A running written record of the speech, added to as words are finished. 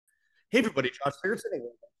Hey everybody, Josh Pearson,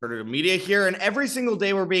 Alternative Media here, and every single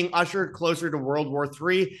day we're being ushered closer to World War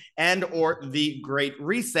III and or the Great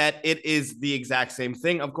Reset. It is the exact same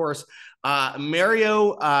thing, of course.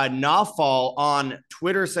 Mario Nawfal on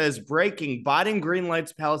Twitter says, breaking, Biden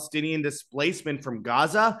greenlights Palestinian displacement from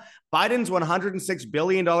Gaza. Biden's $106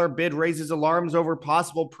 billion bid raises alarms over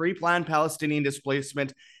possible pre-planned Palestinian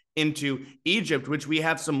displacement into Egypt, which we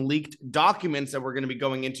have some leaked documents that we're going to be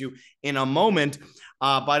going into in a moment.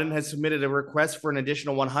 Biden has submitted a request for an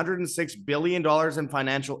additional $106 billion in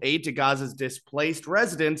financial aid to Gaza's displaced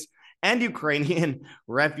residents and Ukrainian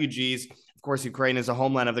refugees. Of course, Ukraine is a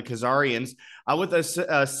homeland of the Khazarians, with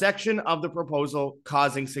a section of the proposal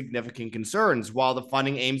causing significant concerns. While the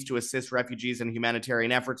funding aims to assist refugees in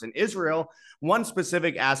humanitarian efforts in Israel, one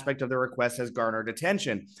specific aspect of the request has garnered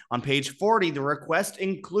attention. On page 40, the request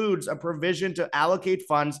includes a provision to allocate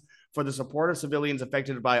funds for the support of civilians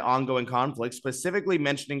affected by ongoing conflict, specifically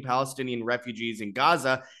mentioning Palestinian refugees in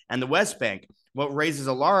Gaza and the West Bank. What raises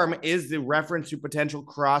alarm is the reference to potential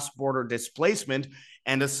cross-border displacement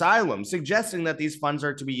and asylum, suggesting that these funds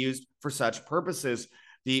are to be used for such purposes.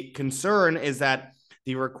 The concern is that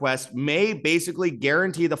the request may basically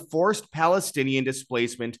guarantee the forced Palestinian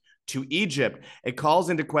displacement to Egypt. It calls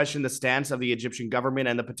into question the stance of the Egyptian government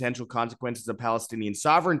and the potential consequences of Palestinian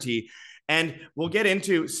sovereignty. And we'll get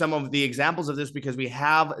into some of the examples of this because we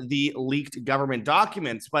have the leaked government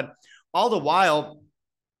documents. But all the while,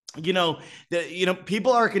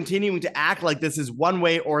 people are continuing to act like this is one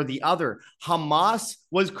way or the other. Hamas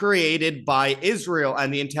was created by Israel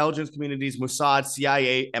and the intelligence communities, Mossad,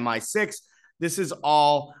 CIA, MI6. This is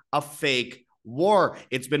all a fake war.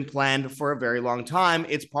 It's been planned for a very long time.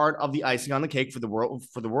 It's part of the icing on the cake for the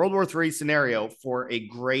World War III scenario for a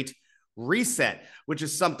great reset, which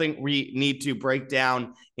is something we need to break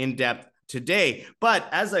down in depth today. But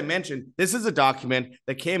as I mentioned, this is a document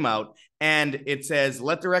that came out and it says,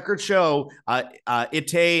 let the record show,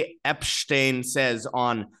 Ite Epstein says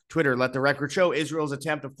on Twitter, let the record show Israel's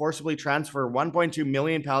attempt to forcibly transfer 1.2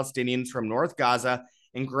 million Palestinians from North Gaza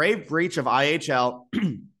in grave breach of IHL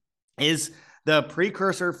is the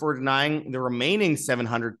precursor for denying the remaining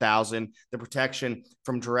 700,000 the protection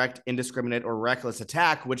from direct, indiscriminate, or reckless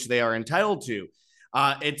attack, which they are entitled to.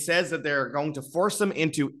 It says that they're going to force them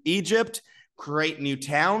into Egypt, create new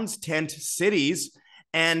towns, tent cities,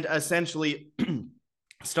 and essentially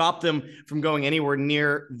stop them from going anywhere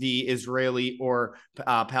near the Israeli or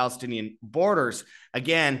Palestinian borders.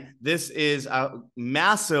 Again, this is a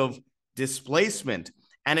massive displacement,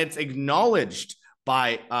 and it's acknowledged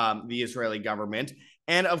by the Israeli government.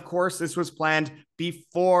 And of course, this was planned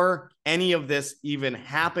before any of this even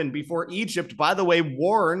happened, before Egypt, by the way,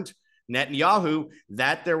 warned Netanyahu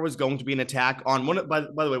that there was going to be an attack on by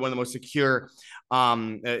the way, one of the most secure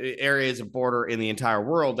areas of border in the entire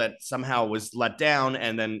world that somehow was let down.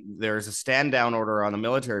 And then there's a stand down order on the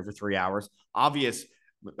military for 3 hours. Obvious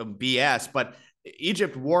BS. But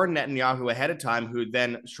Egypt warned Netanyahu ahead of time, who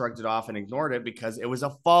then shrugged it off and ignored it because it was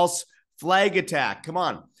a false flag attack. Come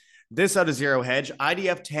on. This out of Zero Hedge.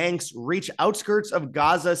 IDF tanks reach outskirts of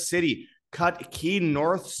Gaza City, cut key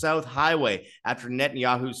north-south highway after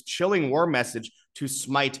Netanyahu's chilling war message to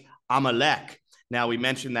smite Amalek. Now, we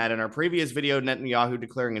mentioned that in our previous video, Netanyahu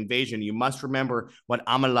declaring invasion. You must remember what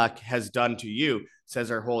Amalek has done to you,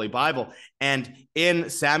 says our Holy Bible. And in 1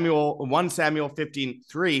 Samuel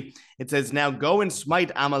 15:3, it says, now go and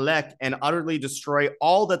smite Amalek and utterly destroy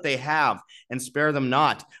all that they have and spare them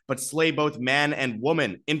not, but slay both man and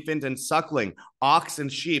woman, infant and suckling, ox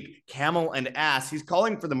and sheep, camel and ass. He's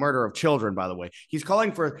calling for the murder of children, by the way. He's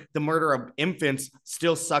calling for the murder of infants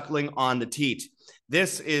still suckling on the teat.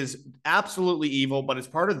 This is absolutely evil, but it's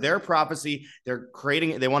part of their prophecy. They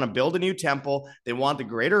want to build a new temple. They want the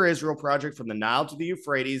Greater Israel Project from the Nile to the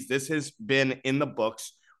Euphrates. This has been in the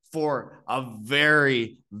books for a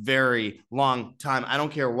very, very long time. I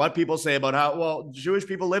don't care what people say about how, well, Jewish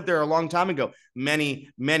people lived there a long time ago. Many,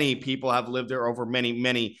 many people have lived there over many,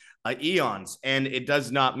 many eons. And it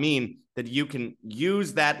does not mean that you can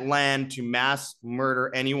use that land to mass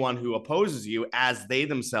murder anyone who opposes you, as they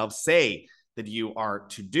themselves say that you are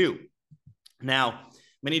to do. Now,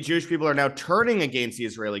 many Jewish people are now turning against the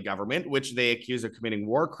Israeli government, which they accuse of committing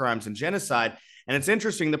war crimes and genocide. And it's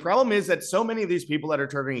interesting. The problem is that so many of these people that are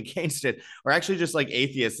turning against it are actually just like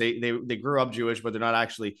atheists. They grew up Jewish, but they're not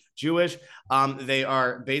actually Jewish. They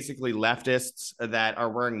are basically leftists that are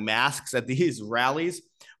wearing masks at these rallies,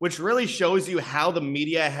 which really shows you how the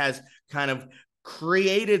media has kind of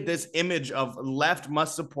created this image of left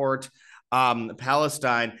must support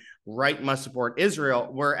Palestine. right must support Israel.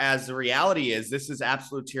 Whereas the reality is this is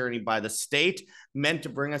absolute tyranny by the state meant to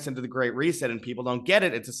bring us into the Great Reset, and people don't get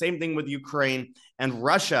it. It's the same thing with Ukraine and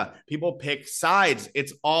Russia. People pick sides.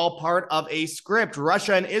 It's all part of a script.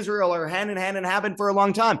 Russia and Israel are hand in hand and have been for a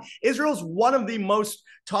long time. Israel's one of the most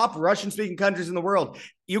top Russian-speaking countries in the world.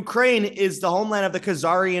 Ukraine is the homeland of the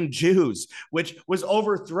Khazarian Jews, which was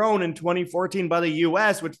overthrown in 2014 by the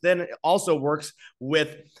US, which then also works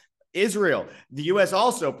with Israel. The US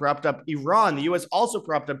also propped up Iran. The US also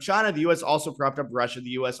propped up China. The US also propped up Russia.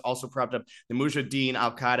 The US also propped up the Mujahideen,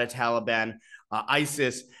 Al-Qaeda, Taliban,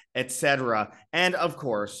 ISIS, etc. And of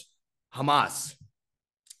course, Hamas.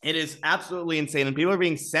 It is absolutely insane. And people are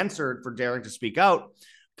being censored for daring to speak out.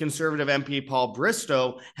 Conservative MP Paul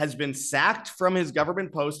Bristow has been sacked from his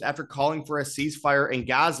government post after calling for a ceasefire in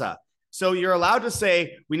Gaza. So you're allowed to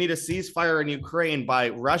say we need a ceasefire in Ukraine by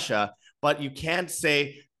Russia, but you can't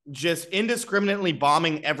say just indiscriminately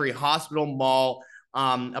bombing every hospital, mall,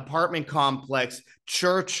 apartment complex,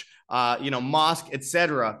 church, mosque,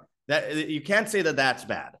 etc. That you can't say that that's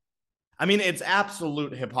bad. I mean, it's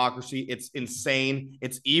absolute hypocrisy. It's insane.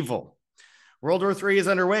 It's evil. World War III is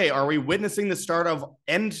underway. Are we witnessing the start of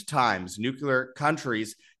end times? Nuclear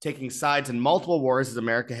countries taking sides in multiple wars as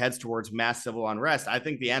America heads towards mass civil unrest? I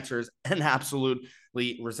think the answer is an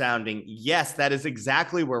absolutely resounding yes. That is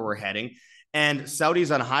exactly where we're heading. And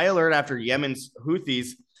Saudis on high alert after Yemen's Houthis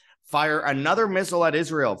fire another missile at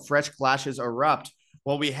Israel. Fresh clashes erupt.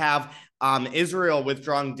 Well, we have Israel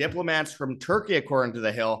withdrawing diplomats from Turkey, according to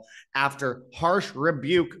The Hill, after harsh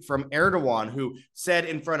rebuke from Erdogan, who said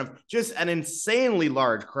in front of just an insanely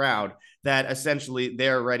large crowd that essentially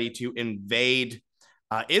they're ready to invade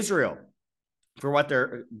Israel for what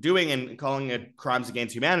they're doing and calling it crimes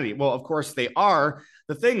against humanity. Well, of course they are.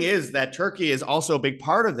 The thing is that Turkey is also a big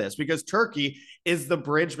part of this because Turkey is the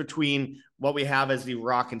bridge between what we have as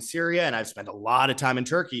Iraq and Syria. And I've spent a lot of time in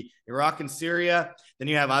Turkey, Iraq and Syria. Then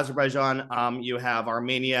you have Azerbaijan, you have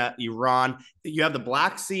Armenia, Iran, you have the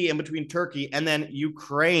Black Sea in between Turkey, and then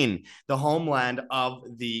Ukraine, the homeland of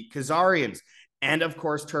the Khazarians. And of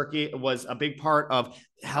course, Turkey was a big part of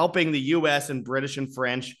helping the US and British and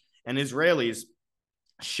French and Israelis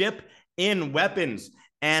ship in weapons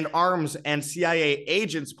and arms and CIA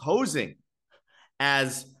agents posing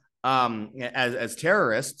as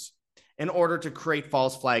terrorists in order to create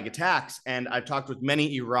false flag attacks. And I've talked with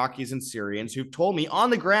many Iraqis and Syrians who've told me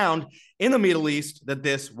on the ground in the Middle East that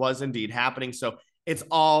this was indeed happening. So it's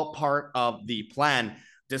all part of the plan.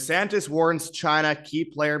 DeSantis warns China, key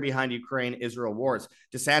player behind Ukraine-Israel wars.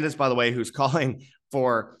 DeSantis, by the way, who's calling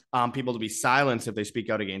for people to be silenced if they speak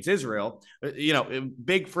out against Israel,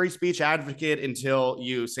 big free speech advocate until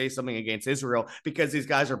you say something against Israel, because these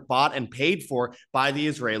guys are bought and paid for by the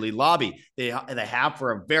Israeli lobby. They have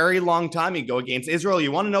for a very long time. You go against Israel,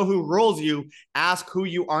 you want to know who rules you, ask who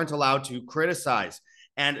you aren't allowed to criticize.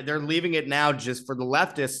 And they're leaving it now just for the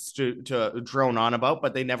leftists to drone on about,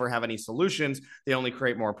 but they never have any solutions. They only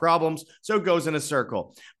create more problems. So it goes in a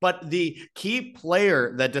circle. But the key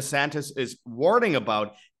player that DeSantis is warning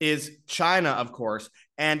about is China, of course.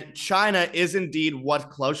 And China is indeed what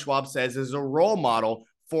Klaus Schwab says is a role model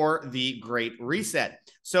for the Great Reset.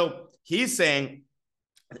 So he's saying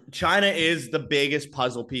China is the biggest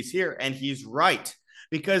puzzle piece here. And he's right.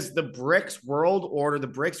 Because the BRICS world order, the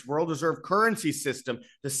BRICS world reserve currency system,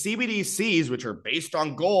 the CBDCs, which are based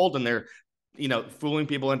on gold, and they're, fooling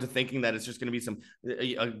people into thinking that it's just going to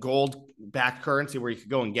be a gold-backed currency where you could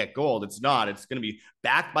go and get gold. It's not. It's going to be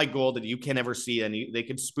backed by gold that you can never see, and they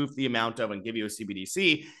could spoof the amount of and give you a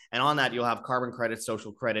CBDC. And on that, you'll have carbon credit,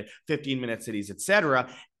 social credit, 15-minute cities, etc.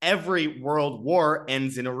 Every world war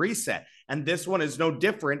ends in a reset. And this one is no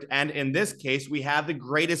different. And in this case, we have the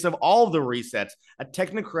greatest of all of the resets, a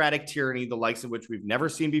technocratic tyranny, the likes of which we've never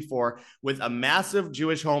seen before, with a massive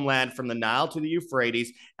Jewish homeland from the Nile to the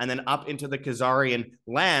Euphrates, and then up into the Khazarian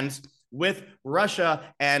lands, with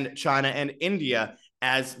Russia and China and India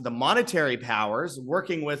as the monetary powers,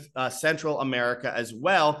 working with Central America as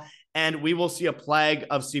well. And we will see a plague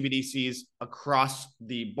of CBDCs across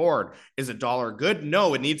the board. Is a dollar good?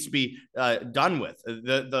 No, it needs to be done with.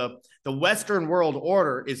 The Western world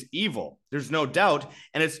order is evil. There's no doubt.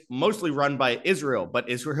 And it's mostly run by Israel, but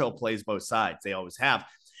Israel plays both sides. They always have.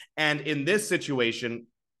 And in this situation,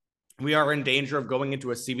 we are in danger of going into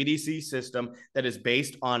a CBDC system that is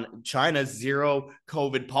based on China's zero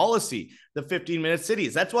COVID policy, the 15-minute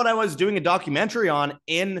cities. That's what I was doing a documentary on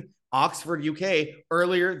in Oxford, UK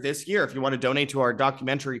earlier this year. If you want to donate to our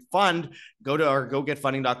documentary fund, go to our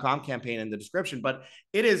gogetfunding.com campaign in the description. But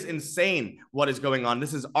it is insane what is going on.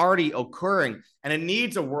 This is already occurring, and it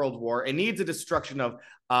needs a world war. It needs a destruction of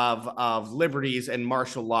of liberties and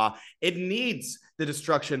martial law. It needs the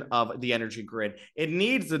destruction of the energy grid. It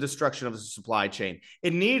needs the destruction of the supply chain.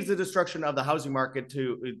 It needs the destruction of the housing market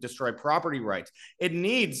to destroy property rights. It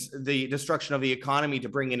needs the destruction of the economy to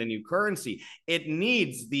bring in a new currency. It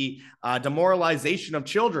needs the demoralization of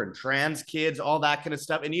children, trans kids, all that kind of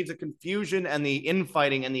stuff. It needs the confusion and the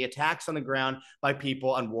infighting and the attacks on the ground by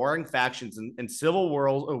people on warring factions and civil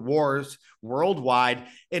wars worldwide.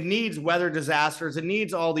 It needs weather disasters. It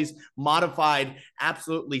needs all these modified,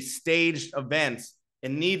 absolutely staged events. It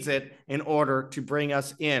needs it in order to bring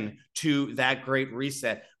us in to that great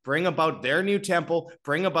reset, bring about their new temple,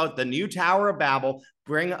 bring about the new Tower of Babel,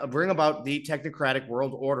 bring about the technocratic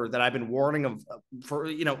world order that I've been warning of for,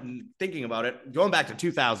 thinking about it going back to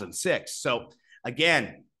 2006. So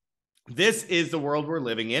again, this is the world we're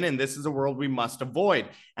living in, and this is a world we must avoid.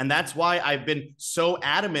 And that's why I've been so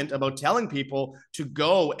adamant about telling people to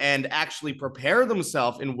go and actually prepare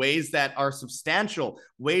themselves in ways that are substantial,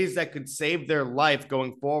 ways that could save their life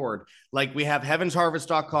going forward. Like we have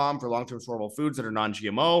heavensharvest.com for long-term storable foods that are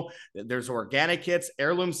non-GMO. There's organic kits,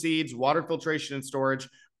 heirloom seeds, water filtration and storage,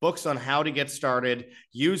 books on how to get started.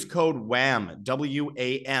 Use code WAM,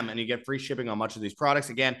 W-A-M, and you get free shipping on much of these products.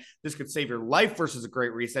 Again, this could save your life versus a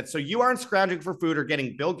great reset. So you aren't scrounging for food or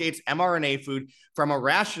getting Bill Gates mRNA food from a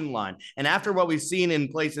ration line. And after what we've seen in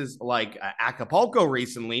places like Acapulco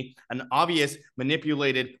recently, an obvious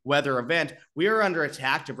manipulated weather event, we are under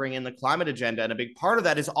attack to bring in the climate agenda. And a big part of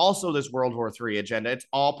that is also this World War III agenda. It's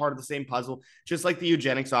all part of the same puzzle, just like the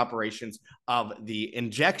eugenics operations of the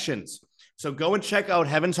injections. So go and check out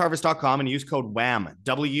heavensharvest.com and use code WAM,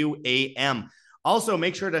 W-A-M. Also,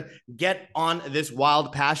 make sure to get on this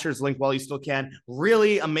Wild Pastures link while you still can.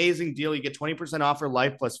 Really amazing deal. You get 20% off for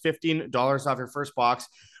life plus $15 off your first box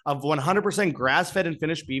of 100% grass-fed and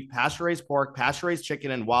finished beef, pasture-raised pork, pasture-raised chicken,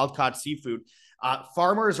 and wild-caught seafood.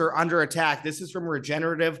 Farmers are under attack. This is from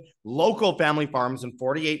regenerative local family farms in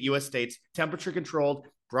 48 U.S. states, temperature controlled,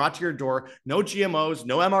 brought to your door. No GMOs,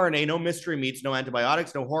 no mRNA, no mystery meats, no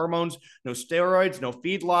antibiotics, no hormones, no steroids, no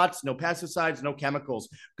feedlots, no pesticides, no chemicals.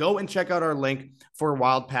 Go and check out our link for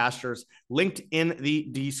Wild Pastures, linked in the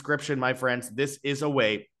description, my friends. This is a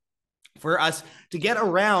way for us to get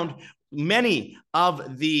around many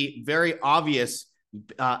of the very obvious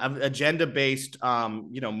agenda-based,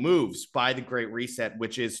 moves by the Great Reset,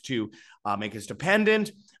 which is to make us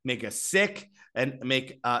dependent, make us sick, and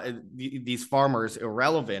make these farmers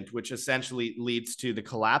irrelevant, which essentially leads to the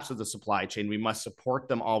collapse of the supply chain. We must support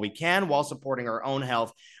them all we can while supporting our own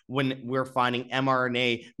health when we're finding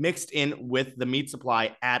mRNA mixed in with the meat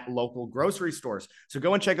supply at local grocery stores. So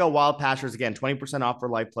go and check out Wild Pastures. Again, 20% off for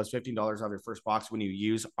life plus $15 off your first box when you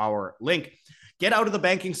use our link. Get out of the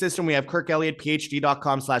banking system. We have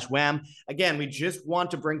KirkElliottPhD.com/wham. Again, we just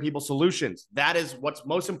want to bring people solutions. That is what's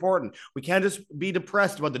most important. We can't just be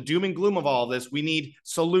depressed about the doom and gloom of all of this. We need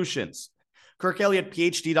solutions.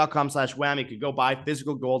 KirkElliottPhD.com/wham. You could go buy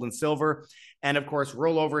physical gold and silver, and of course,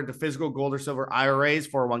 roll over into physical gold or silver IRAs,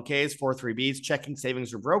 401ks, 403bs, checking,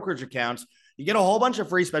 savings, or brokerage accounts. You get a whole bunch of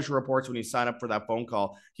free special reports when you sign up for that phone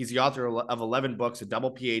call. He's the author of 11 books, a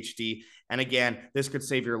double PhD. And again, this could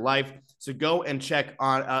save your life. So go and check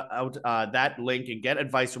out that link and get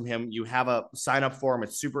advice from him. You have a sign up form.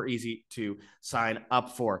 It's super easy to sign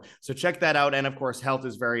up for. So check that out. And of course, health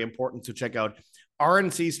is very important. So check out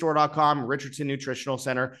rncstore.com, Richardson Nutritional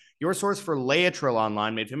Center, your source for Laetrile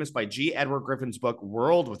online, made famous by G. Edward Griffin's book,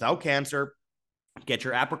 World Without Cancer. Get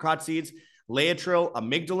your apricot seeds, Laetrile,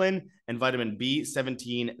 amygdalin, and vitamin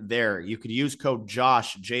B17 there. You could use code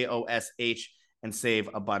JOSH, J-O-S-H, and save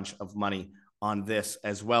a bunch of money on this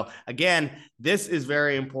as well. Again, this is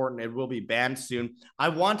very important. It will be banned soon. I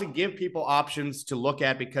want to give people options to look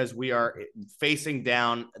at because we are facing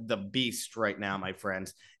down the beast right now, my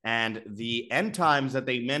friends. And the end times that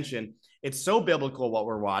they mention, it's so biblical what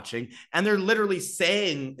we're watching. And they're literally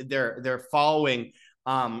saying they're following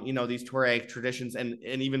these Torah traditions, and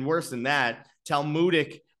even worse than that,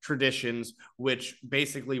 Talmudic traditions, which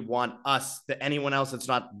basically want us, anyone else that's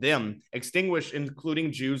not them, extinguished,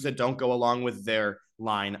 including Jews that don't go along with their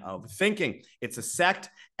line of thinking. It's a sect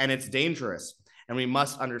and it's dangerous, and we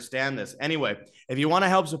must understand this. Anyway, if you want to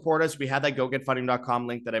help support us, we have that gogetfunding.com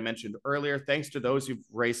link that I mentioned earlier. Thanks to those who've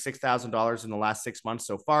raised $6,000 in the last 6 months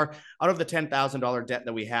so far out of the $10,000 debt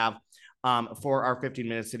that we have for our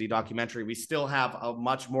 15-minute city documentary. We still have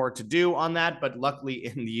much more to do on that, but luckily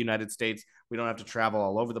in the United States, we don't have to travel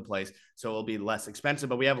all over the place, so it'll be less expensive.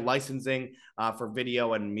 But we have licensing for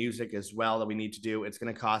video and music as well that we need to do. It's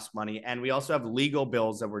going to cost money, and we also have legal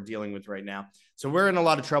bills that we're dealing with right now. So we're in a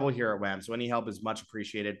lot of trouble here at WHAM, so any help is much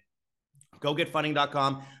appreciated.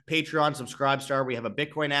 GoGetFunding.com, Patreon, Subscribestar. We have a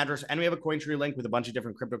Bitcoin address, and we have a Cointree link with a bunch of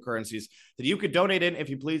different cryptocurrencies that you could donate in if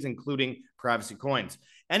you please, including privacy coins.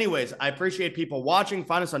 Anyways, I appreciate people watching.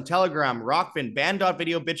 Find us on Telegram, Rockfin,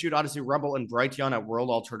 Band.video, BitChute, Odyssey, Rumble, and Brighteon at World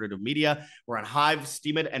Alternative Media. We're on Hive,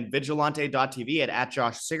 Steemit, and Vigilante.tv at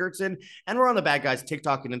Josh Sigurdsson. And we're on the Bad Guys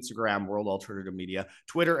TikTok and Instagram, World Alternative Media,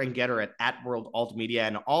 Twitter and Getter at World Alt Media,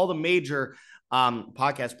 and all the major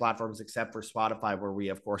podcast platforms except for Spotify, where we,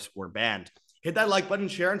 of course, were banned. Hit that like button,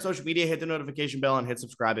 share on social media, hit the notification bell, and hit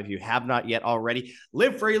subscribe if you have not yet already.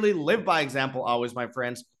 Live freely, live by example always, my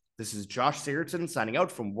friends. This is Josh Sigurdsson signing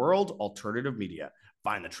out from World Alternative Media.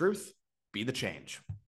 Find the truth, be the change.